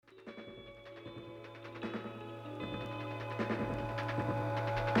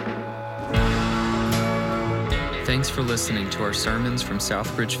Thanks for listening to our sermons from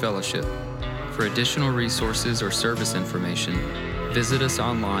Southbridge Fellowship. For additional resources or service information, visit us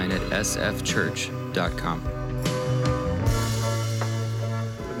online at sfchurch.com.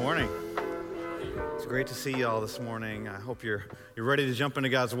 Good morning. It's great to see you all this morning. I hope you're ready to jump into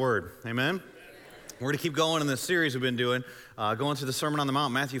God's Word. Amen? We're going to keep going in this series we've been doing, going through the Sermon on the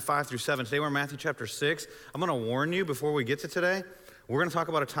Mount, Matthew 5 through 7. Today we're in Matthew chapter 6. I'm going to warn you before we get to today, we're going to talk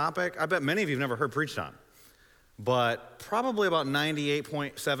about a topic I bet many of you have never heard preached on. But probably about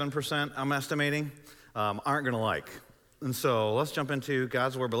 98.7%, I'm estimating, aren't going to like. And so let's jump into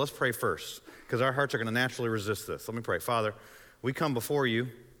God's Word, but let's pray first, because our hearts are going to naturally resist this. Let me pray. Father, we come before you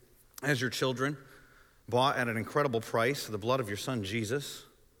as your children, bought at an incredible price, the blood of your Son, Jesus.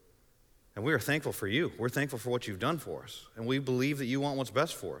 And we are thankful for you. We're thankful for what you've done for us. And we believe that you want what's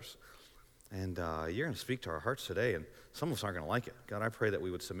best for us. And you're going to speak to our hearts today, and some of us aren't going to like it. God, I pray that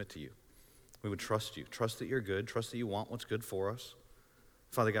we would submit to you. We would trust you. Trust that you're good. Trust that you want what's good for us.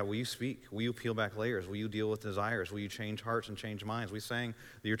 Father God, will you speak? Will you peel back layers? Will you deal with desires? Will you change hearts and change minds? We sang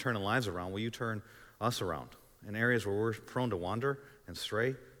that you're turning lives around. Will you turn us around? In areas where we're prone to wander and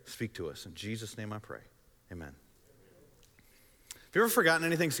stray, speak to us. In Jesus' name I pray. Amen. Have you ever forgotten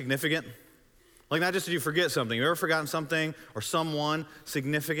anything significant? Like, not just did you forget something. Have you ever forgotten something or someone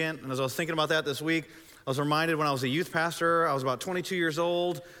significant? And as I was thinking about that this week, I was reminded when I was a youth pastor, I was about 22 years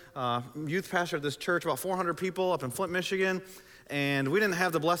old, youth pastor at this church, about 400 people up in Flint, Michigan. And we didn't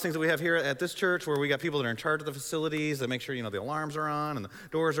have the blessings that we have here at this church, where we got people that are in charge of the facilities that make sure, the alarms are on and the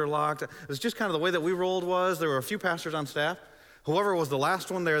doors are locked. It was just kind of the way that we rolled was there were a few pastors on staff. Whoever was the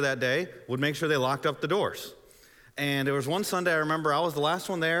last one there that day would make sure they locked up the doors. And there was one Sunday I remember I was the last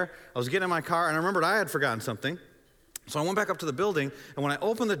one there. I was getting in my car, and I remembered I had forgotten something. So I went back up to the building, and when I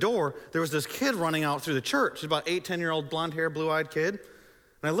opened the door, there was this kid running out through the church. He's about 8, 10-year-old blonde-haired, blue-eyed kid.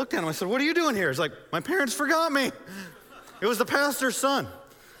 And I looked at him, I said, "What are you doing here?" He's like, "My parents forgot me." It was the pastor's son.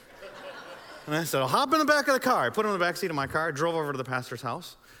 And I said, "I'll hop in the back of the car." I put him in the back seat of my car, drove over to the pastor's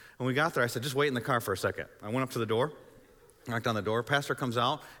house. When we got there, I said, "Just wait in the car for a second." I went up to the door, knocked on the door. Pastor comes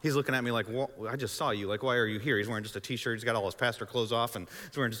out. He's looking at me like, "Well, I just saw you. Like, why are you here?" He's wearing just a T-shirt. He's got all his pastor clothes off, and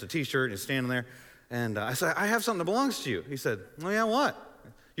he's wearing just a T-shirt, and he's standing there. And I said, "I have something that belongs to you." He said, "Oh, yeah, what?"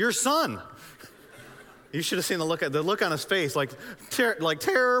 "Your son." You should have seen the look on his face, like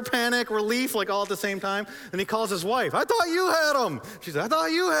terror, panic, relief, like all at the same time. And he calls his wife. "I thought you had him." She said, "I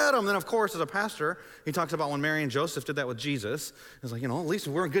thought you had him." Then, of course, as a pastor, he talks about when Mary and Joseph did that with Jesus. He's like, at least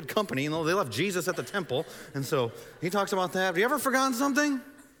we're in good company. They left Jesus at the temple. And so he talks about that. Have you ever forgotten something?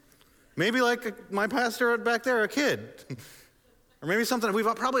 Maybe like my pastor back there, a kid. Or maybe something, we've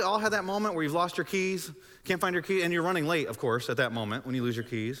probably all had that moment where you've lost your keys, can't find your key, and you're running late, of course, at that moment when you lose your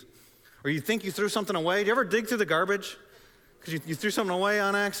keys. Or you think you threw something away. Do you ever dig through the garbage? Because you threw something away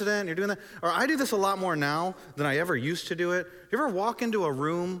on accident, and you're doing that. Or I do this a lot more now than I ever used to do it. You ever walk into a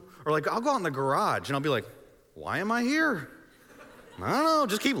room, or I'll go out in the garage, and I'll be like, "Why am I here?" I don't know,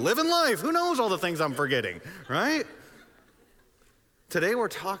 just keep living life. Who knows all the things I'm forgetting, right? Today we're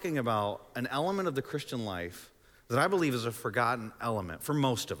talking about an element of the Christian life that I believe is a forgotten element for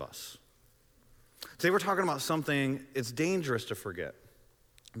most of us. Today we're talking about something it's dangerous to forget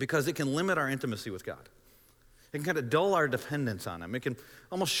because it can limit our intimacy with God. It can kind of dull our dependence on Him. It can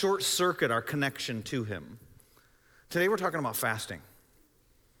almost short-circuit our connection to Him. Today we're talking about fasting.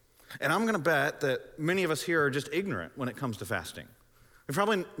 And I'm going to bet that many of us here are just ignorant when it comes to fasting.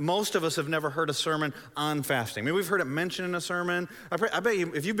 Probably most of us have never heard a sermon on fasting. Maybe we've heard it mentioned in a sermon. I bet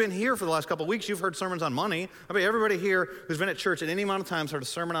you, if you've been here for the last couple of weeks, you've heard sermons on money. I bet everybody here who's been at church at any amount of time has heard a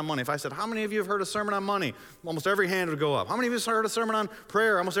sermon on money. If I said, "How many of you have heard a sermon on money?" Almost every hand would go up. How many of you have heard a sermon on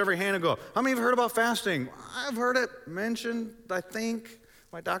prayer? Almost every hand would go up. How many of you have heard about fasting? I've heard it mentioned, I think.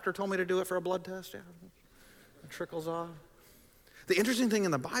 My doctor told me to do it for a blood test. Yeah, it trickles off. The interesting thing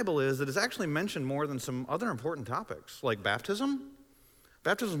in the Bible is that it's actually mentioned more than some other important topics, like baptism.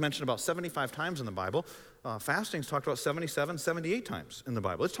 Baptism is mentioned about 75 times in the Bible. Fasting is talked about 77, 78 times in the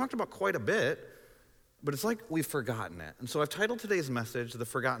Bible. It's talked about quite a bit, but it's like we've forgotten it. And so I've titled today's message, The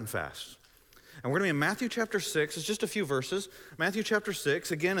Forgotten Fast. And we're going to be in Matthew chapter 6. It's just a few verses. Matthew chapter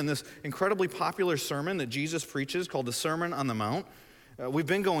 6, again, in this incredibly popular sermon that Jesus preaches called the Sermon on the Mount. We've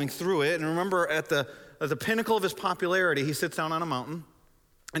been going through it. And remember, at the pinnacle of his popularity, he sits down on a mountain.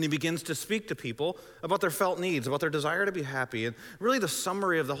 And he begins to speak to people about their felt needs, about their desire to be happy. And really the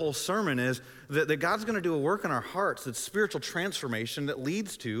summary of the whole sermon is that God's going to do a work in our hearts, that's spiritual transformation that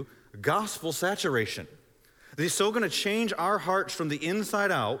leads to gospel saturation. That he's so going to change our hearts from the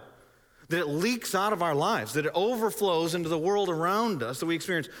inside out that it leaks out of our lives, that it overflows into the world around us, that we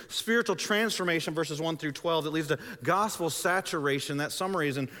experience spiritual transformation, verses 1 through 12, that leads to gospel saturation. That summary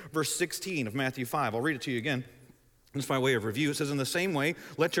is in verse 16 of Matthew 5. I'll read it to you again. Just by way of review, it says, in the same way,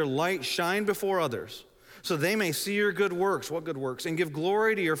 let your light shine before others, so they may see your good works. What good works? And give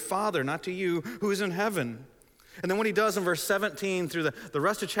glory to your Father, not to you, who is in heaven. And then what he does in verse 17 through the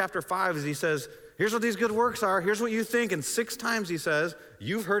rest of chapter 5 is he says, here's what these good works are. Here's what you think. And 6 times he says,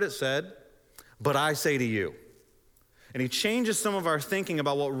 you've heard it said, but I say to you. And he changes some of our thinking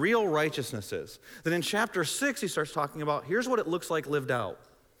about what real righteousness is. Then in chapter 6, he starts talking about, here's what it looks like lived out.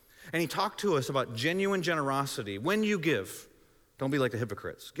 And he talked to us about genuine generosity. When you give, don't be like the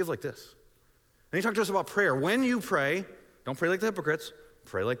hypocrites. Give like this. And he talked to us about prayer. When you pray, don't pray like the hypocrites.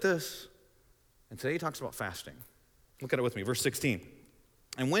 Pray like this. And today he talks about fasting. Look at it with me, verse 16.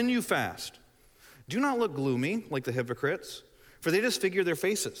 And when you fast, do not look gloomy like the hypocrites, for they disfigure their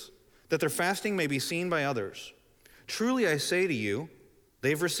faces, that their fasting may be seen by others. Truly I say to you,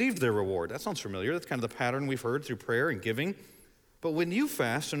 they've received their reward. That sounds familiar. That's kind of the pattern we've heard through prayer and giving. But when you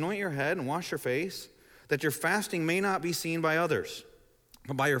fast, anoint your head and wash your face, that your fasting may not be seen by others,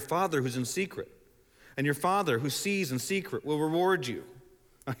 but by your Father who's in secret. And your Father who sees in secret will reward you.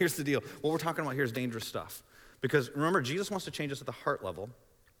 Now here's the deal. What we're talking about here is dangerous stuff. Because remember, Jesus wants to change us at the heart level,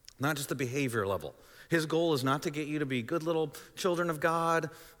 not just the behavior level. His goal is not to get you to be good little children of God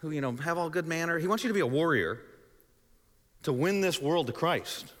who, have all good manner. He wants you to be a warrior to win this world to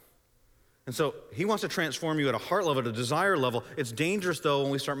Christ. And so he wants to transform you at a heart level, at a desire level. It's dangerous, though,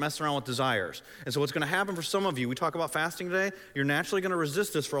 when we start messing around with desires. And so what's going to happen for some of you, we talk about fasting today, you're naturally going to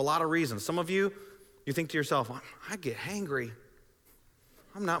resist this for a lot of reasons. Some of you, you think to yourself, I get hangry.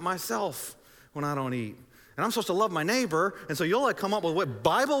 I'm not myself when I don't eat. And I'm supposed to love my neighbor, and so you'll come up with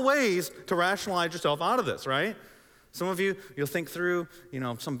Bible ways to rationalize yourself out of this, right? Some of you, you'll think through,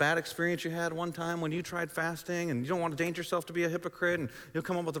 some bad experience you had one time when you tried fasting, and you don't want to danger yourself to be a hypocrite, and you'll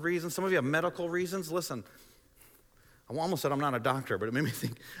come up with the reasons. Some of you have medical reasons. Listen, I almost said I'm not a doctor, but it made me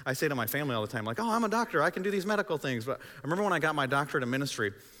think, I say to my family all the time, I'm a doctor, I can do these medical things. But I remember when I got my doctorate in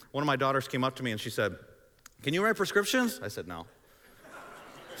ministry, one of my daughters came up to me and she said, can you write prescriptions? I said, no.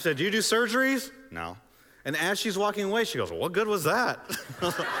 She said, do you do surgeries? No. And as she's walking away, she goes, well, what good was that?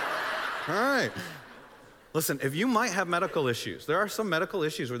 All right. Listen, if you might have medical issues, there are some medical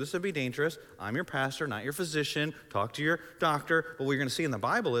issues where this would be dangerous. I'm your pastor, not your physician. Talk to your doctor. But what you're going to see in the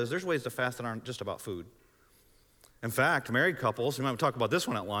Bible is there's ways to fast that aren't just about food. In fact, married couples, we might talk about this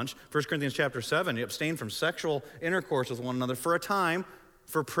one at lunch, 1 Corinthians chapter 7, you abstain from sexual intercourse with one another for a time,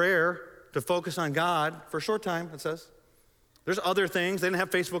 for prayer, to focus on God, for a short time, it says. There's other things. They didn't have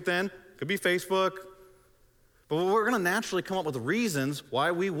Facebook then. Could be Facebook. But we're going to naturally come up with reasons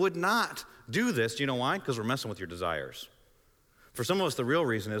why we would not do this. Do you know why? Because we're messing with your desires. For some of us, the real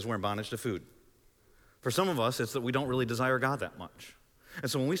reason is we're in bondage to food. For some of us, it's that we don't really desire God that much. And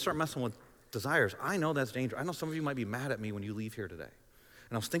so when we start messing with desires, I know that's dangerous. I know some of you might be mad at me when you leave here today.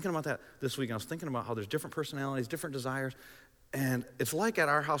 And I was thinking about that this week, and I was thinking about how there's different personalities, different desires. And it's like at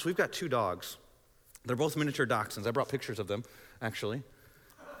our house, we've got 2 dogs. They're both miniature dachshunds. I brought pictures of them, actually.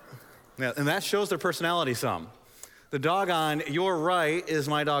 Yeah, and that shows their personality some. The dog on your right is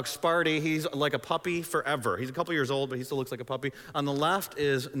my dog Sparty. He's like a puppy forever. He's a couple years old, but he still looks like a puppy. On the left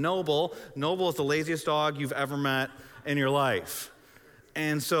is Noble. Noble is the laziest dog you've ever met in your life.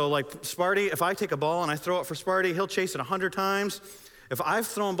 And so like Sparty, if I take a ball and I throw it for Sparty, he'll chase it 100 times. If I've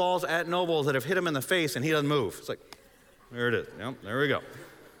thrown balls at Noble that have hit him in the face and he doesn't move, it's like, there it is. Yep, there we go.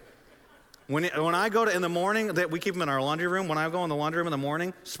 When I go to in the morning, we keep him in our laundry room. When I go in the laundry room in the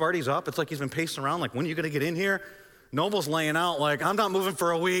morning, Sparty's up. It's like he's been pacing around like, when are you going to get in here? Noble's laying out like, I'm not moving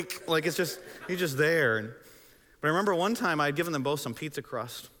for a week. Like he's just there. But I remember one time I'd given them both some pizza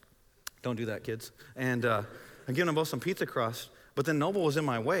crust. Don't do that, kids. And I'd given them both some pizza crust. But then Noble was in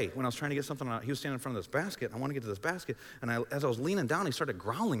my way when I was trying to get something out. He was standing in front of this basket. And I wanted to get to this basket. And as I was leaning down, he started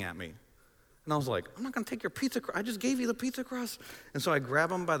growling at me. And I was like, I'm not going to take your pizza crust. I just gave you the pizza crust. And so I grab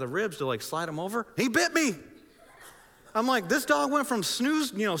him by the ribs to slide him over. He bit me. I'm like, this dog went from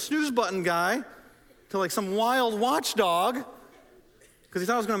snooze button guy to some wild watchdog because he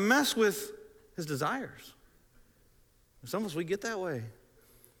thought I was going to mess with his desires. And some of us, we get that way.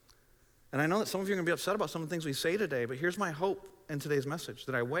 And I know that some of you are going to be upset about some of the things we say today, but here's my hope in today's message,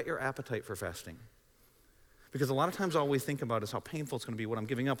 that I whet your appetite for fasting. Because a lot of times all we think about is how painful it's going to be, what I'm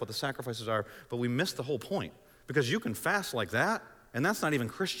giving up, what the sacrifices are, but we miss the whole point. Because you can fast like that, and that's not even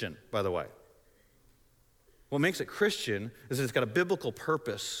Christian, by the way. What makes it Christian is that it's got a biblical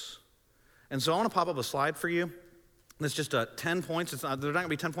purpose. And so I want to pop up a slide for you. It's just 10 points. They're not going to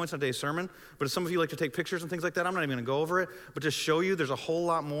be 10 points on today's sermon, but if some of you like to take pictures and things like that, I'm not even going to go over it, but just show you there's a whole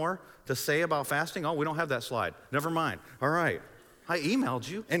lot more to say about fasting. Oh, we don't have that slide. Never mind. All right. I emailed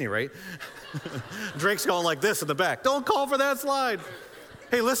you. Any rate, Drake's going like this in the back. Don't call for that slide.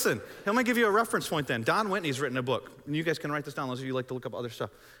 Hey, listen, let me give you a reference point then. Don Whitney's written a book, and you guys can write this down, those of you who like to look up other stuff.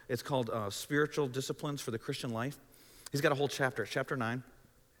 It's called Spiritual Disciplines for the Christian Life. He's got a whole chapter, it's chapter 9,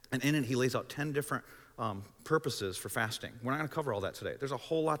 and in it he lays out 10 different purposes for fasting. We're not going to cover all that today. There's a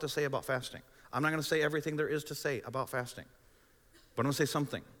whole lot to say about fasting. I'm not going to say everything there is to say about fasting, but I'm going to say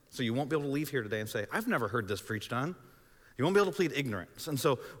something. So you won't be able to leave here today and say, I've never heard this preached on. You won't be able to plead ignorance. And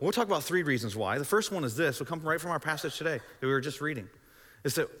so we'll talk about 3 reasons why. The first one is this. It'll come right from our passage today that we were just reading.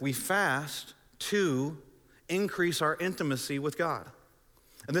 Is that we fast to increase our intimacy with God.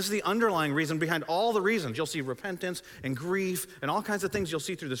 And this is the underlying reason behind all the reasons. You'll see repentance and grief and all kinds of things you'll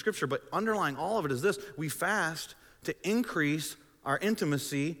see through the scripture, but underlying all of it is this. We fast to increase our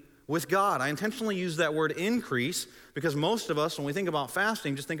intimacy with God. I intentionally use that word increase because most of us, when we think about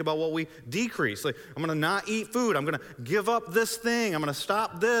fasting, just think about what we decrease. Like, I'm going to not eat food. I'm going to give up this thing. I'm going to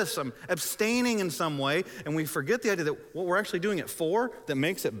stop this. I'm abstaining in some way. And we forget the idea that what we're actually doing it for that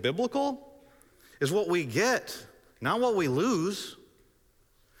makes it biblical is what we get, not what we lose.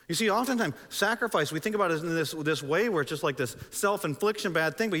 You see, oftentimes, sacrifice, we think about it in this way where it's just like this self-infliction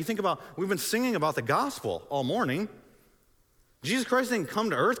bad thing, but you think about, we've been singing about the gospel all morning. Jesus Christ didn't come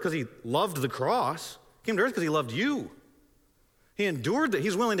to earth because he loved the cross. He came to earth because he loved you. He endured that.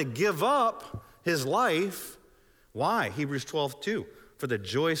 He's willing to give up his life. Why? Hebrews 12:2. For the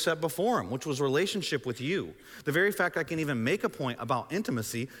joy set before him, which was relationship with you. The very fact I can even make a point about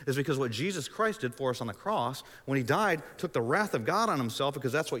intimacy is because what Jesus Christ did for us on the cross, when he died, took the wrath of God on himself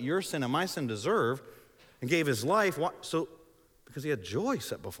because that's what your sin and my sin deserve, and gave his life. Because he had joy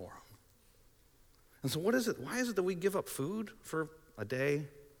set before him. And so what is it? Why is it that we give up food for a day,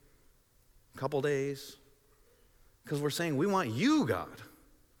 a couple days? Because we're saying we want you, God.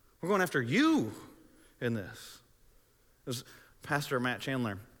 We're going after you in this. As Pastor Matt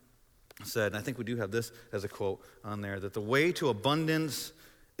Chandler said, and I think we do have this as a quote on there, that the way to abundance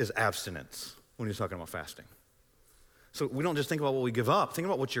is abstinence when he's talking about fasting. So we don't just think about what we give up. Think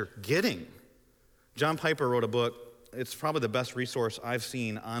about what you're getting. John Piper wrote a book. It's probably the best resource I've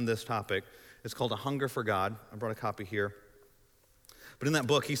seen on this topic. It's called A Hunger for God. I brought a copy here. But in that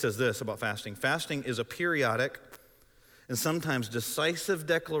book, he says this about fasting. Fasting is a periodic and sometimes decisive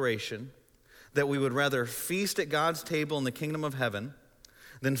declaration that we would rather feast at God's table in the kingdom of heaven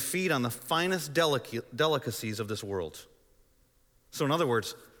than feed on the finest delicacies of this world. So in other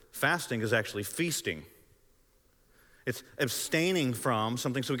words, fasting is actually feasting. It's abstaining from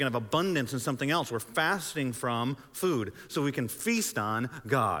something so we can have abundance in something else. We're fasting from food so we can feast on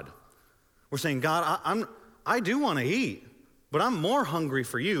God. We're saying, God, I do want to eat, but I'm more hungry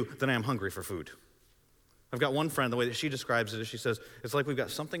for you than I am hungry for food. I've got one friend, the way that she describes it is she says, it's like we've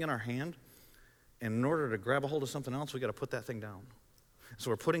got something in our hand, and in order to grab a hold of something else, we got to put that thing down. So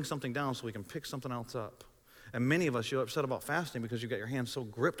we're putting something down so we can pick something else up. And many of us, you're upset about fasting because you've got your hand so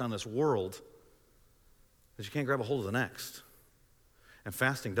gripped on this world that you can't grab a hold of the next. And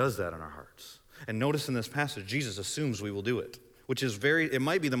fasting does that in our hearts. And notice in this passage, Jesus assumes we will do it, which is it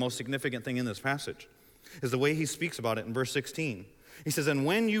might be the most significant thing in this passage, is the way he speaks about it in verse 16. He says, and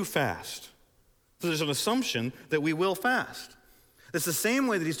when you fast, so there's an assumption that we will fast. It's the same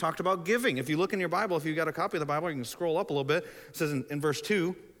way that he's talked about giving. If you look in your Bible, if you've got a copy of the Bible, you can scroll up a little bit. It says in verse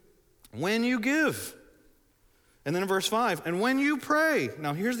 2, when you give. And then in verse 5, and when you pray.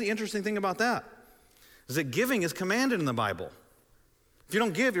 Now here's the interesting thing about that, is that giving is commanded in the Bible. If you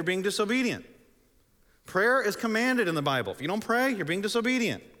don't give, you're being disobedient. Prayer is commanded in the Bible. If you don't pray, you're being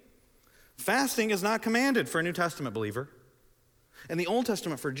disobedient. Fasting is not commanded for a New Testament believer. In the Old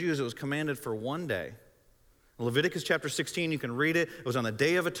Testament for Jews, it was commanded for one day. Leviticus chapter 16, you can read it. It was on the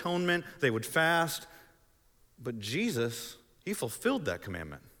Day of Atonement. They would fast. But Jesus, he fulfilled that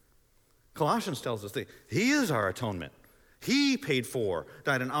commandment. Colossians tells us that he is our atonement. He paid for,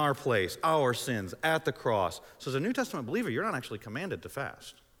 died in our place, our sins at the cross. So as a New Testament believer, you're not actually commanded to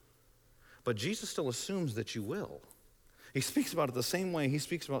fast. But Jesus still assumes that you will. He speaks about it the same way he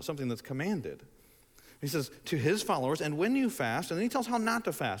speaks about something that's commanded. He says to his followers, and when you fast, and then he tells how not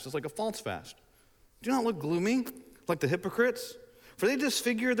to fast. It's like a false fast. Do not look gloomy like the hypocrites, for they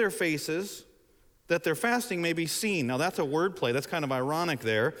disfigure their faces that their fasting may be seen. Now that's a wordplay. That's kind of ironic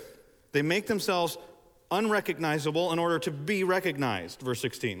there. They make themselves unrecognizable in order to be recognized, verse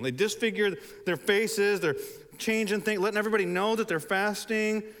 16. They disfigure their faces, they're changing things, letting everybody know that they're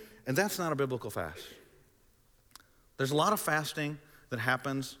fasting, and that's not a biblical fast. There's a lot of fasting that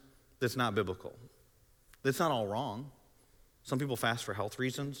happens that's not biblical. It's not all wrong. Some people fast for health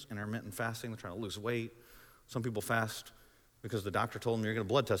reasons, intermittent fasting, they're trying to lose weight. Some people fast because the doctor told them you're going to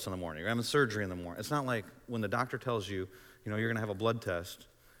blood test in the morning, you're having surgery in the morning. It's not like when the doctor tells you, you're going to have a blood test.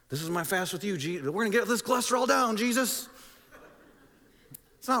 This is my fast with you, Jesus. We're going to get this cholesterol down, Jesus.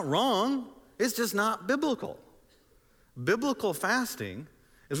 It's not wrong. It's just not biblical. Biblical fasting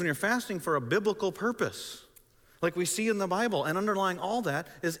is when you're fasting for a biblical purpose, like we see in the Bible. And underlying all that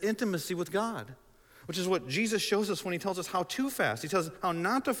is intimacy with God, which is what Jesus shows us when he tells us how to fast. He tells us how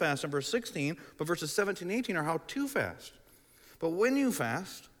not to fast in verse 16, but verses 17 and 18 are how to fast. But when you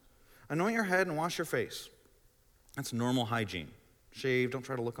fast, anoint your head and wash your face. That's normal hygiene. Shave, don't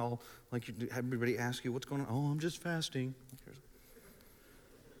try to look all like you, everybody ask you, what's going on? Oh, I'm just fasting.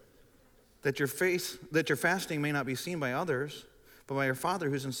 That your fasting may not be seen by others, but by your Father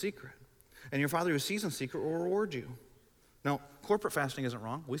who's in secret. And your Father who sees in secret will reward you. Now, corporate fasting isn't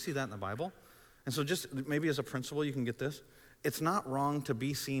wrong. We see that in the Bible. And so just maybe as a principle, you can get this. It's not wrong to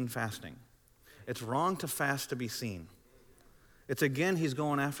be seen fasting. It's wrong to fast to be seen. It's, again, he's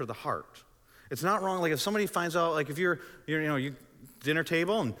going after the heart. It's not wrong, like if somebody finds out, like if you're dinner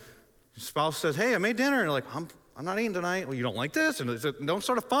table and your spouse says, hey, I made dinner, and you're like, I'm not eating tonight. Well, you don't like this, and don't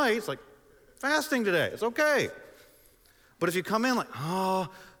start a fight. It's like, fasting today, it's okay. But if you come in like, oh,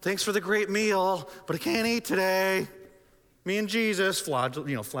 thanks for the great meal, but I can't eat today. Me and Jesus, flagging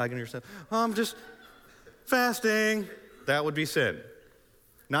yourself. Oh, I'm just fasting. That would be sin.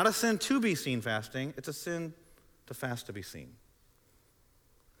 Not a sin to be seen fasting. It's a sin to fast to be seen.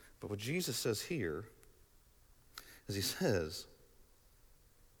 But what Jesus says here is he says,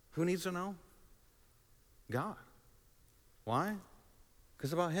 who needs to know? God. Why?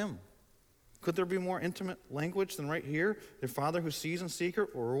 Because it's about him. Could there be more intimate language than right here? Your Father who sees in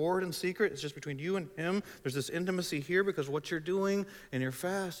secret will reward in secret. It's just between you and him. There's this intimacy here because what you're doing in your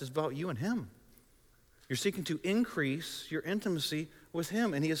fast is about you and him. You're seeking to increase your intimacy with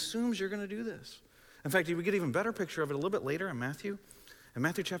him, and he assumes you're going to do this. In fact, we get an even better picture of it a little bit later in Matthew. In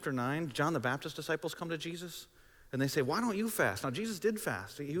Matthew chapter 9, John the Baptist's disciples come to Jesus, and they say, why don't you fast? Now, Jesus did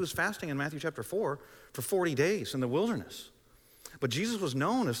fast. He was fasting in Matthew chapter 4 for 40 days in the wilderness. But Jesus was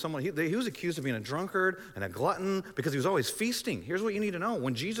known as someone, he was accused of being a drunkard and a glutton because he was always feasting. Here's what you need to know.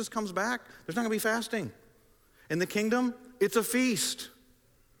 When Jesus comes back, there's not going to be fasting. In the kingdom, it's a feast.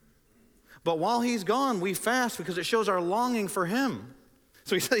 But while he's gone, we fast because it shows our longing for him.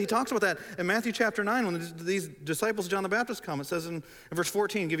 So he talks about that in Matthew chapter 9 when these disciples of John the Baptist come. It says in verse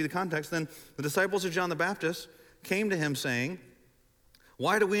 14, give you the context, then the disciples of John the Baptist came to him saying,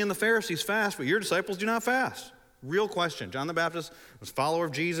 why do we and the Pharisees fast, but your disciples do not fast? Real question. John the Baptist was a follower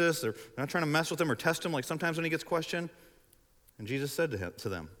of Jesus. They're not trying to mess with him or test him like sometimes when he gets questioned. And Jesus said to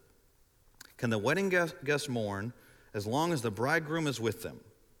them, can the wedding guests mourn as long as the bridegroom is with them?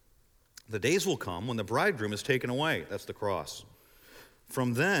 The days will come when the bridegroom is taken away. That's the cross.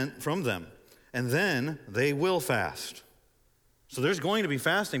 From them, and then they will fast. So there's going to be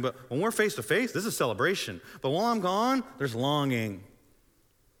fasting, but when we're face to face, this is celebration. But while I'm gone, there's longing.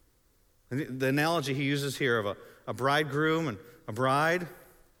 And the analogy he uses here of a bridegroom and a bride. Have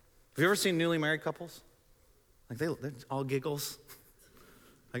you ever seen newly married couples? Like they're all giggles.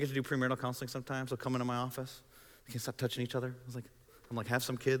 I get to do premarital counseling sometimes. They'll come into my office. They can't stop touching each other. I'm like, have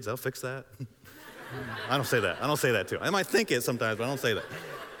some kids. They'll fix that. I don't say that too. I might think it sometimes, but I don't say that.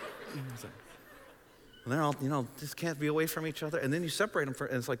 And they're all, just can't be away from each other. And then you separate them,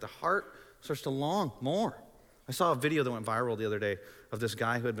 and it's like the heart starts to long more. I saw a video that went viral the other day of this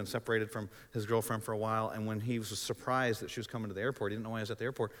guy who had been separated from his girlfriend for a while, and when he was surprised that she was coming to the airport, he didn't know why he was at the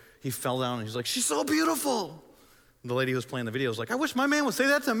airport, he fell down and he's like, she's so beautiful. And the lady who was playing the video was like, I wish my man would say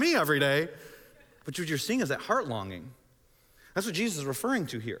that to me every day. But what you're seeing is that heart longing. That's what Jesus is referring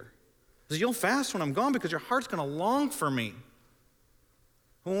to here. He says, you'll fast when I'm gone because your heart's going to long for me.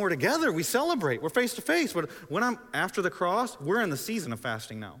 When we're together, we celebrate. We're face to face. But when I'm after the cross, we're in the season of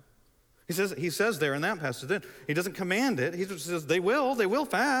fasting now. He says there in that passage, that he doesn't command it. He just says they will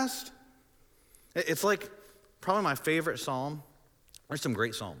fast. It's like probably my favorite psalm. There's some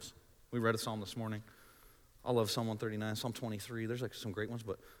great psalms. We read a psalm this morning. I love Psalm 139, Psalm 23. There's like some great ones,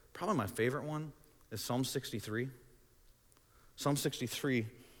 but probably my favorite one is Psalm 63. Psalm 63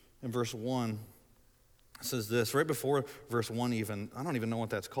 in verse 1 says this, right before verse 1 even. I don't even know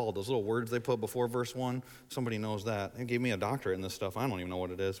what that's called. Those little words they put before verse 1. Somebody knows that. They gave me a doctorate in this stuff. I don't even know what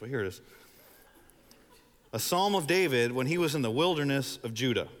it is, but here it is. A psalm of David when he was in the wilderness of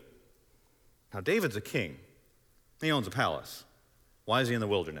Judah. Now, David's a king. He owns a palace. Why is he in the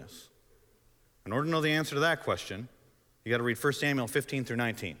wilderness? In order to know the answer to that question, you got to read 1 Samuel 15 through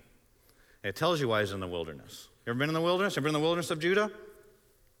 19. It tells you why he's in the wilderness. You ever been in the wilderness? Ever been in the wilderness of Judah?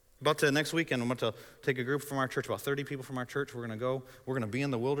 Next weekend, I'm about to take a group from our church, about 30 people from our church. We're going to be in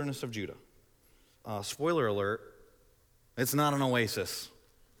the wilderness of Judah. Spoiler alert, it's not an oasis.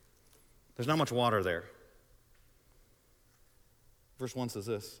 There's not much water there. Verse 1 says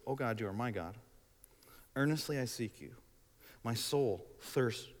this, "O God, you are my God. Earnestly I seek you. My soul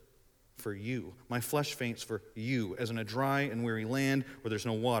thirsts for you. My flesh faints for you, as in a dry and weary land where there's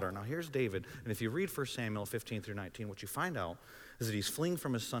no water. Now here's David, and if you read 1 Samuel 15 through 19, what you find out is that he's fleeing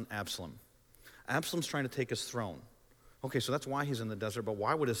from his son Absalom. Absalom's trying to take his throne. Okay, so that's why he's in the desert, but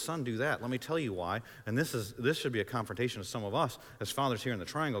why would his son do that? Let me tell you why, and this should be a confrontation to some of us as fathers here in the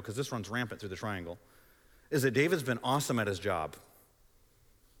triangle, because this runs rampant through the triangle, is that David's been awesome at his job.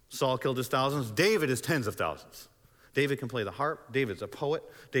 Saul killed his thousands. David is tens of thousands. David can play the harp. David's a poet.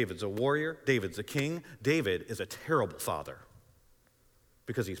 David's a warrior. David's a king. David is a terrible father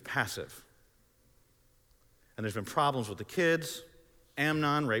because he's passive. And there's been problems with the kids.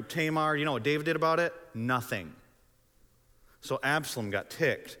 Amnon raped Tamar. You know what David did about it? Nothing. So Absalom got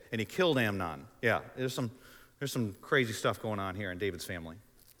ticked, and he killed Amnon. Yeah, there's some crazy stuff going on here in David's family.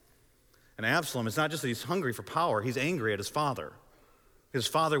 And Absalom, it's not just that he's hungry for power, he's angry at his father. His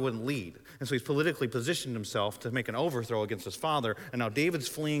father wouldn't lead. And so he's politically positioned himself to make an overthrow against his father. And now David's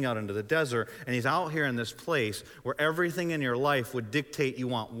fleeing out into the desert, and he's out here in this place where everything in your life would dictate you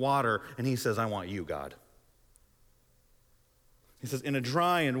want water, and he says, I want you, God. He says, in a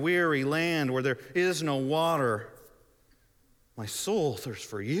dry and weary land where there is no water, my soul thirsts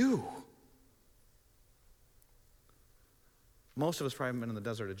for you. Most of us probably haven't been in the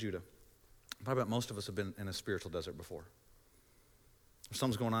desert of Judah. Probably about most of us have been in a spiritual desert before. If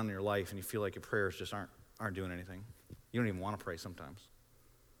something's going on in your life and you feel like your prayers just aren't doing anything. You don't even want to pray sometimes.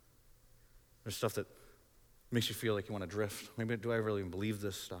 There's stuff that makes you feel like you want to drift. Maybe, do I really even believe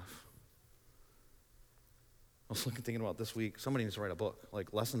this stuff? I was thinking about this week, somebody needs to write a book,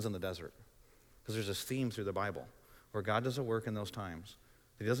 like Lessons in the Desert. Because there's this theme through the Bible where God does a work in those times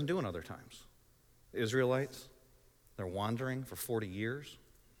that he doesn't do in other times. The Israelites, they're wandering for 40 years.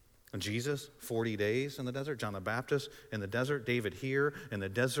 And Jesus, 40 days in the desert. John the Baptist in the desert. David here in the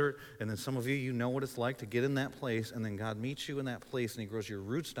desert. And then some of you, you know what it's like to get in that place, and then God meets you in that place, and he grows your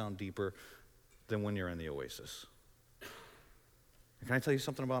roots down deeper than when you're in the oasis. And can I tell you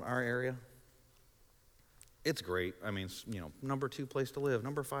something about our area? It's great. I mean, number 2 place to live,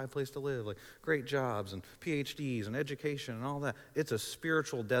 number 5 place to live, like great jobs and PhDs and education and all that. It's a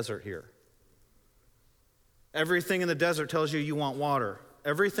spiritual desert here. Everything in the desert tells you want water.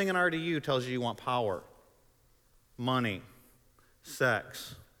 Everything in RDU tells you want power, money,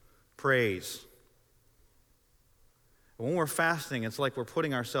 sex, praise. When we're fasting, it's like we're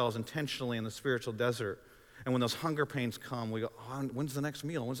putting ourselves intentionally in the spiritual desert. And when those hunger pains come, we go, oh, when's the next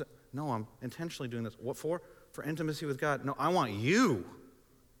meal? When's it? No, I'm intentionally doing this. What for? For intimacy with God. No, I want you.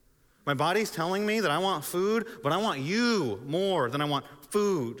 My body's telling me that I want food, but I want you more than I want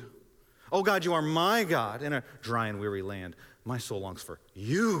food. Oh God, you are my God in a dry and weary land. My soul longs for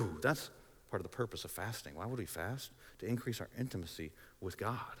you. That's part of the purpose of fasting. Why would we fast? To increase our intimacy with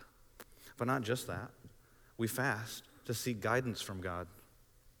God. But not just that. We fast to seek guidance from God.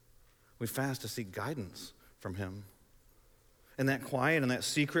 We fast to seek guidance from him. In that quiet and that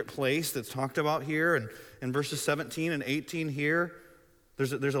secret place that's talked about here and in verses 17 and 18 here,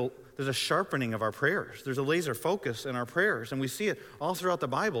 there's a sharpening of our prayers. There's a laser focus in our prayers. And we see it all throughout the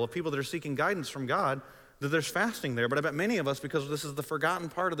Bible of people that are seeking guidance from God, that there's fasting there. But I bet many of us, because this is the forgotten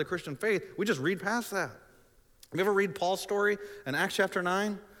part of the Christian faith, we just read past that. Have you ever read Paul's story in Acts chapter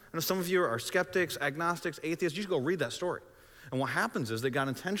 9? I know some of you are skeptics, agnostics, atheists. You should go read that story. And what happens is that God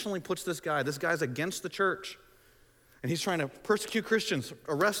intentionally puts this guy's against the church. And he's trying to persecute Christians,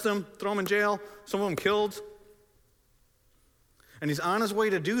 arrest them, throw them in jail, some of them killed. And he's on his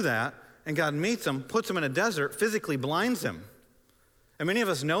way to do that, and God meets him, puts him in a desert, physically blinds him. And many of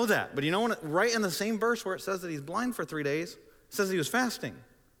us know that. But you know what? Right in the same verse where it says that he's blind for 3 days, it says that he was fasting.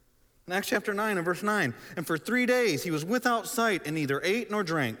 In Acts chapter 9 and verse 9, and for 3 days he was without sight and neither ate nor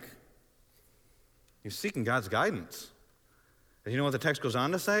drank. He's seeking God's guidance. And you know what the text goes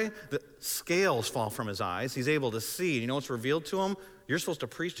on to say? The scales fall from his eyes. He's able to see. And you know what's revealed to him? You're supposed to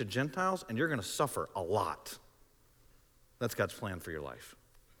preach to Gentiles, and you're going to suffer a lot. That's God's plan for your life.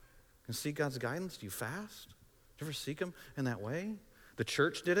 You seek God's guidance? Do you fast? Do you ever seek him in that way? The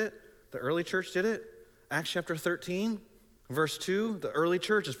church did it. The early church did it. Acts chapter 13, verse 2, the early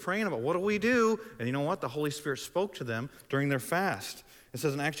church is praying about what do we do? And you know what? The Holy Spirit spoke to them during their fast. It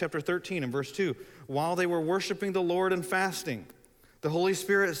says in Acts chapter 13 and verse 2, while they were worshiping the Lord and fasting, the Holy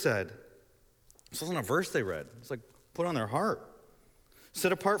Spirit said, this wasn't a verse they read. It's like put on their heart.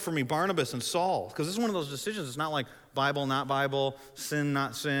 Set apart for me Barnabas and Saul. Because this is one of those decisions. It's not like Bible, not Bible, sin,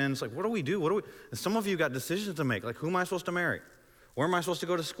 not sin. It's like, what do we do? And some of you got decisions to make. Like, who am I supposed to marry? Where am I supposed to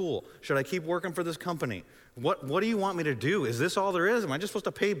go to school? Should I keep working for this company? What do you want me to do? Is this all there is? Am I just supposed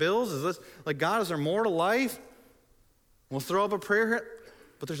to pay bills? Is this, like, God, is there more to life? We'll throw up a prayer here.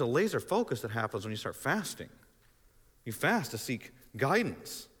 But there's a laser focus that happens when you start fasting. You fast to seek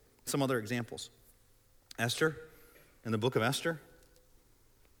guidance. Some other examples. Esther, in the book of Esther,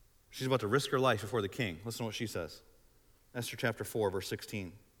 she's about to risk her life before the king. Listen to what she says. Esther chapter 4, verse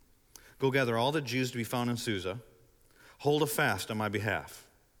 16. Go gather all the Jews to be found in Susa. Hold a fast on my behalf.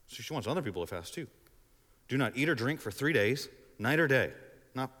 So she wants other people to fast too. Do not eat or drink for 3 days, night or day.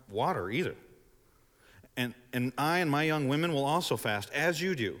 Not water either. And I and my young women will also fast, as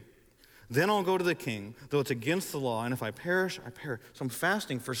you do. Then I'll go to the king, though it's against the law, and if I perish, I perish. So I'm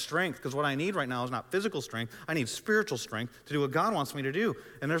fasting for strength, because what I need right now is not physical strength. I need spiritual strength to do what God wants me to do.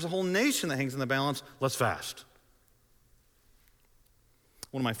 And there's a whole nation that hangs in the balance. Let's fast.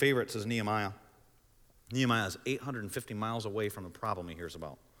 One of my favorites is Nehemiah. Nehemiah is 850 miles away from the problem he hears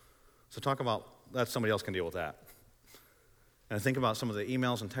about. So talk about that, somebody else can deal with that. And I think about some of the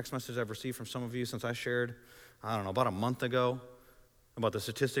emails and text messages I've received from some of you since I shared, about a month ago, about the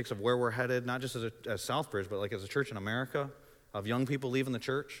statistics of where we're headed, not just as Southbridge, but like as a church in America, of young people leaving the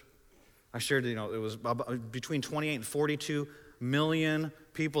church. I shared, it was between 28 and 42 million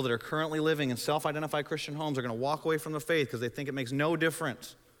people that are currently living in self-identified Christian homes are going to walk away from the faith because they think it makes no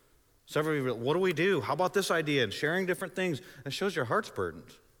difference. Several of you, what do we do? How about this idea? And sharing different things. It shows your heart's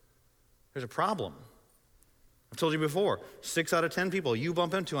burdened. There's a problem. I've told you before, 6 out of 10 people you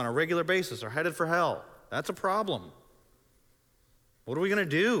bump into on a regular basis are headed for hell. That's a problem. What are we going to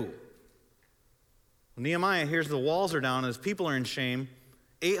do? Nehemiah hears the walls are down and his people are in shame,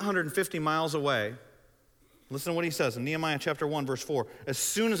 850 miles away. Listen to what he says in Nehemiah chapter 1, verse 4. As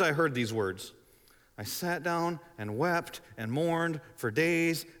soon as I heard these words, I sat down and wept and mourned for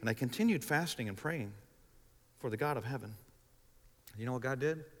days, and I continued fasting and praying for the God of heaven. You know what God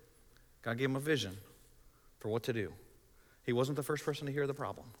did? God gave him a vision for what to do. He wasn't the first person to hear the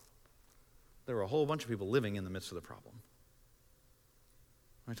problem. There were a whole bunch of people living in the midst of the problem.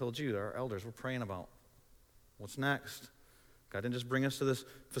 I told you, our elders were praying about what's next. God didn't just bring us to this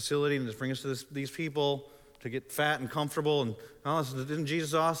facility and just bring us to these people to get fat and comfortable and, isn't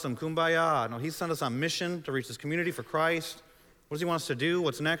Jesus awesome? Kumbaya. No, he sent us on mission to reach this community for Christ. What does he want us to do?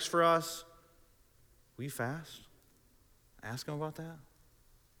 What's next for us? Will you fast? Ask him about that.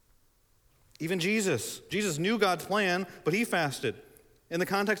 Even Jesus knew God's plan, but he fasted. In the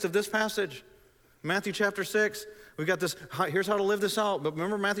context of this passage, Matthew chapter 6, we've got this, here's how to live this out. But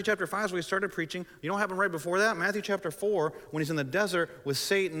remember Matthew chapter 5 is where he started preaching. You know what happened right before that? Matthew chapter 4, when he's in the desert with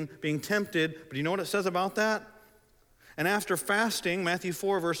Satan being tempted. But you know what it says about that? And after fasting, Matthew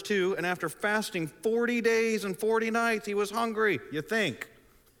 4, verse 2, and after fasting 40 days and 40 nights, he was hungry. You think.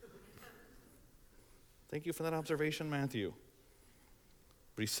 Thank you for that observation, Matthew.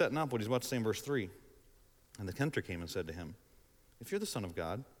 But he's setting up what he's about to say in verse 3. And the tempter came and said to him, if you're the Son of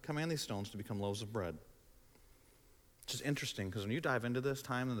God, command these stones to become loaves of bread. It's just interesting, because when you dive into this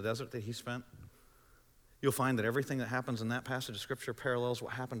time in the desert that he spent, you'll find that everything that happens in that passage of Scripture parallels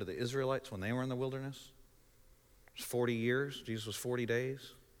what happened to the Israelites when they were in the wilderness. It was 40 years. Jesus was 40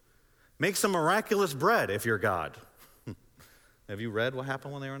 days. Make some miraculous bread if you're God. Have you read what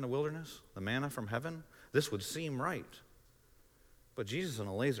happened when they were in the wilderness? The manna from heaven? This would seem right. But Jesus is in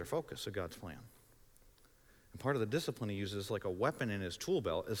a laser focus of God's plan. And part of the discipline he uses, like a weapon in his tool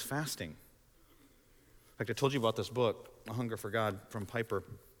belt, is fasting. In fact, I told you about this book, A Hunger for God, from Piper.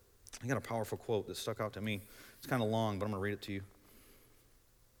 I got a powerful quote that stuck out to me. It's kind of long, but I'm going to read it to you.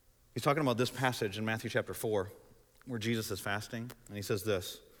 He's talking about this passage in Matthew chapter 4, where Jesus is fasting, and he says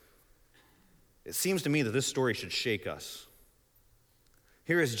this. It seems to me that this story should shake us.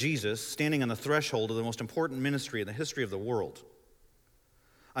 Here is Jesus standing on the threshold of the most important ministry in the history of the world.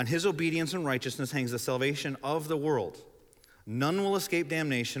 On his obedience and righteousness hangs the salvation of the world. None will escape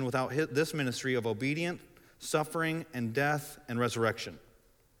damnation without this ministry of obedience, suffering, and death and resurrection.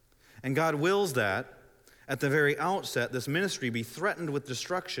 And God wills that, at the very outset, this ministry be threatened with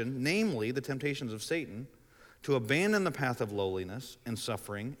destruction, namely the temptations of Satan, to abandon the path of lowliness and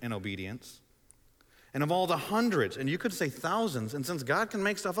suffering and obedience. And of all the hundreds, and you could say thousands, and since God can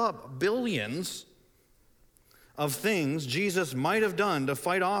make stuff up, billions of things Jesus might have done to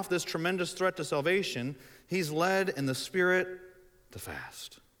fight off this tremendous threat to salvation, he's led in the Spirit to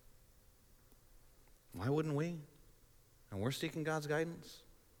fast. Why wouldn't we? And we're seeking God's guidance.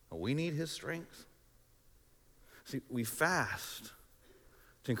 We need his strength. See, we fast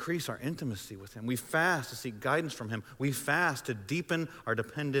to increase our intimacy with him. We fast to seek guidance from him. We fast to deepen our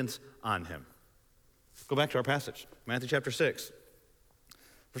dependence on him. Go back to our passage, Matthew chapter 6,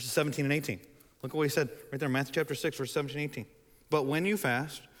 verses 17 and 18. Look at what he said right there in Matthew chapter 6, verse 17 and 18. But when you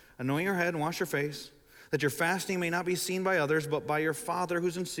fast, anoint your head and wash your face, that your fasting may not be seen by others, but by your Father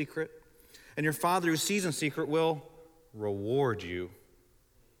who's in secret. And your Father who sees in secret will reward you.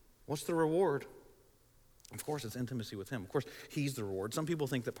 What's the reward? Of course, it's intimacy with him. Of course, he's the reward. Some people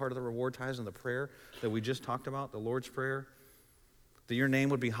think that part of the reward ties in the prayer that we just talked about, the Lord's Prayer, that your name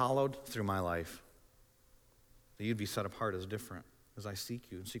would be hallowed through my life, that you'd be set apart as different as I seek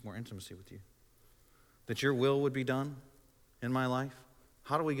you and seek more intimacy with you, that your will would be done in my life.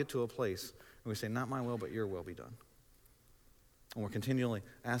 How do we get to a place where we say, not my will, but your will be done? And we're continually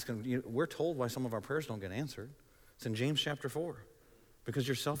asking, we're told why some of our prayers don't get answered. It's in James chapter 4, because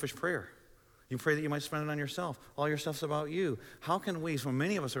your selfish prayer. You pray that you might spend it on yourself. All your stuff's about you. How can we, so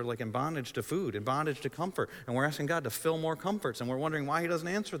many of us are like in bondage to food, in bondage to comfort, and we're asking God to fill more comforts, and we're wondering why he doesn't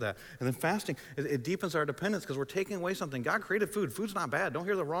answer that. And then fasting, it deepens our dependence because we're taking away something. God created food. Food's not bad. Don't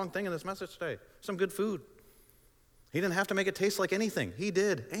hear the wrong thing in this message today. Some good food. He didn't have to make it taste like anything. He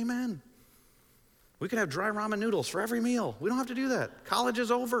did. Amen. We could have dry ramen noodles for every meal. We don't have to do that. College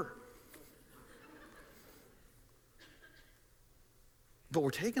is over. But we're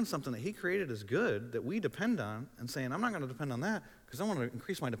taking something that he created as good that we depend on and saying, I'm not going to depend on that because I want to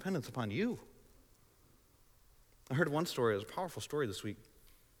increase my dependence upon you. I heard one story, it was a powerful story this week,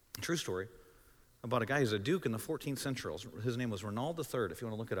 a true story, about a guy who's a duke in the 14th century. His name was Renald III, if you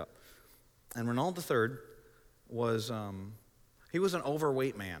want to look it up. And Renald III was, he was an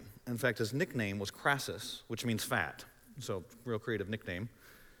overweight man. In fact, his nickname was Crassus, which means fat. So, real creative nickname.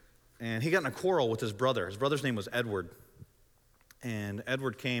 And he got in a quarrel with his brother. His brother's name was Edward. And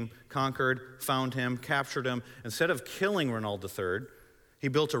Edward came, conquered, found him, captured him. Instead of killing Renald III, he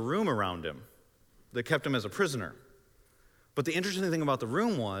built a room around him that kept him as a prisoner. But the interesting thing about the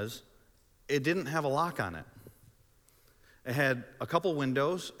room was it didn't have a lock on it. It had a couple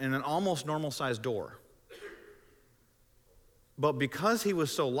windows and an almost normal-sized door. But because he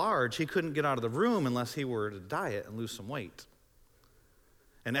was so large, he couldn't get out of the room unless he were to diet and lose some weight.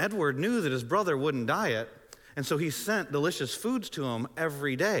 And Edward knew that his brother wouldn't diet, and so he sent delicious foods to him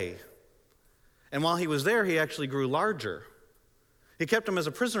every day. And while he was there, he actually grew larger. He kept him as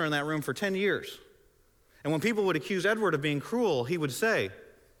a prisoner in that room for 10 years. And when people would accuse Edward of being cruel, he would say,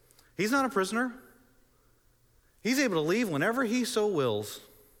 he's not a prisoner. He's able to leave whenever he so wills.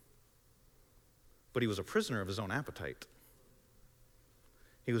 But he was a prisoner of his own appetite.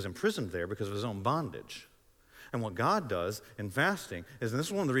 He was imprisoned there because of his own bondage. And what God does in fasting is, and this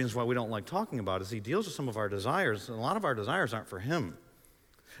is one of the reasons why we don't like talking about it, is he deals with some of our desires, and a lot of our desires aren't for him.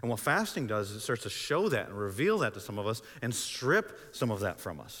 And what fasting does is it starts to show that and reveal that to some of us and strip some of that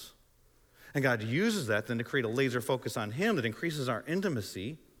from us. And God uses that then to create a laser focus on him that increases our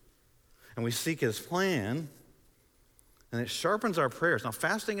intimacy, and we seek his plan, and it sharpens our prayers. Now,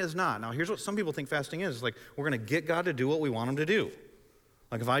 fasting is not. Now, here's what some people think fasting is. It's like we're going to get God to do what we want him to do.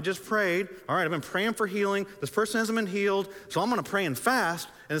 Like if I just prayed, all right, I've been praying for healing, this person hasn't been healed, so I'm going to pray and fast,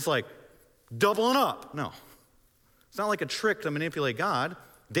 and it's like doubling up. No. It's not like a trick to manipulate God.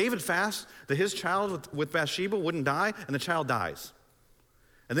 David fasts that his child with Bathsheba wouldn't die, and the child dies.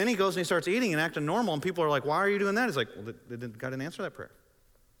 And then he goes and he starts eating and acting normal, and people are like, why are you doing that? He's like, well, God didn't answer that prayer.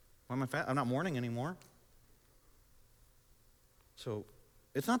 Why am I fast? I'm not mourning anymore. So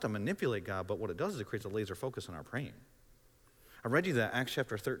it's not to manipulate God, but what it does is it creates a laser focus on our praying. I read you that Acts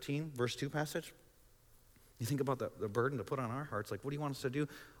chapter 13, verse 2 passage. You think about the burden to put on our hearts. Like, what do you want us to do?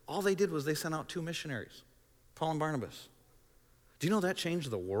 All they did was they sent out 2 missionaries, Paul and Barnabas. Do you know that changed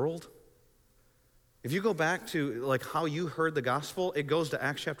the world? If you go back to like how you heard the gospel, it goes to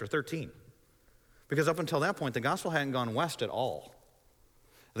Acts chapter 13. Because up until that point, the gospel hadn't gone west at all.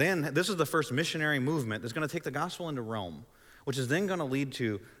 Then this is the first missionary movement that's going to take the gospel into Rome, which is then going to lead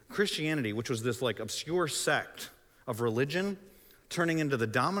to Christianity, which was this like obscure sect of religion turning into the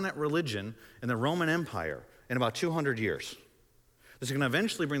dominant religion in the Roman Empire in about 200 years. This is going to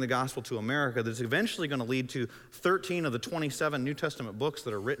eventually bring the gospel to America. This is eventually going to lead to 13 of the 27 New Testament books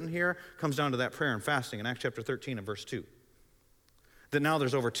that are written here. Comes down to that prayer and fasting in Acts chapter 13 and verse 2. That now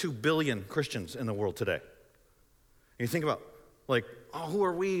there's over 2 billion Christians in the world today. And you think about, like, oh, who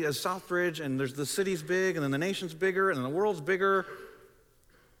are we as Southbridge? And there's the city's big, and then the nation's bigger, and then the world's bigger.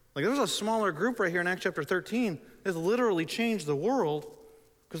 Like, there's a smaller group right here in Acts chapter 13 that literally changed the world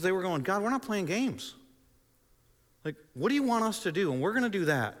because they were going, God, we're not playing games. Like, what do you want us to do? And we're going to do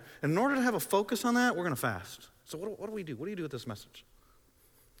that. And in order to have a focus on that, we're going to fast. So what do we do? What do you do with this message?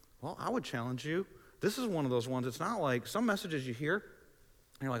 Well, I would challenge you. This is one of those ones. It's not like some messages you hear, and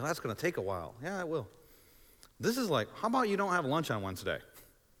you're like, that's going to take a while. Yeah, it will. This is like, how about you don't have lunch on Wednesday?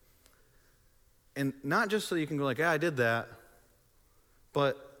 And not just so you can go like, yeah, I did that,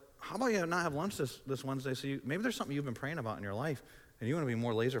 but how about you not have lunch this Wednesday? So maybe there's something you've been praying about in your life, and you want to be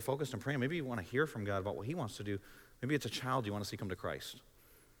more laser focused and praying. Maybe you want to hear from God about what he wants to do. Maybe it's a child you want to see come to Christ.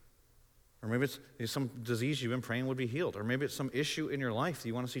 Or maybe it's some disease you've been praying would be healed. Or maybe it's some issue in your life that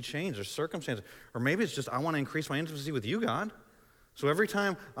you want to see change or circumstances. Or maybe it's just, I want to increase my intimacy with you, God. So every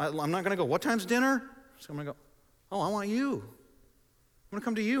time, I'm not going to go, what time's dinner? So I'm going to go, oh, I want you. I'm going to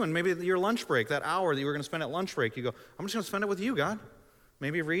come to you. And maybe your lunch break, that hour that you were going to spend at lunch break, you go, I'm just going to spend it with you, God.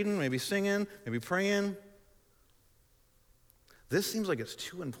 Maybe reading, maybe singing, maybe praying. This seems like it's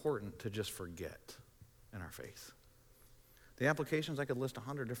too important to just forget in our faith. The applications, I could list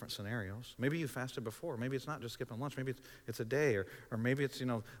 100 different scenarios. Maybe you fasted before. Maybe it's not just skipping lunch. Maybe it's a day, or maybe it's,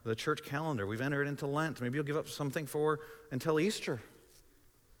 the church calendar. We've entered into Lent. Maybe you'll give up something until Easter.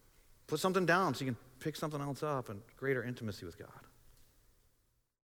 Put something down so you can pick something else up and greater intimacy with God.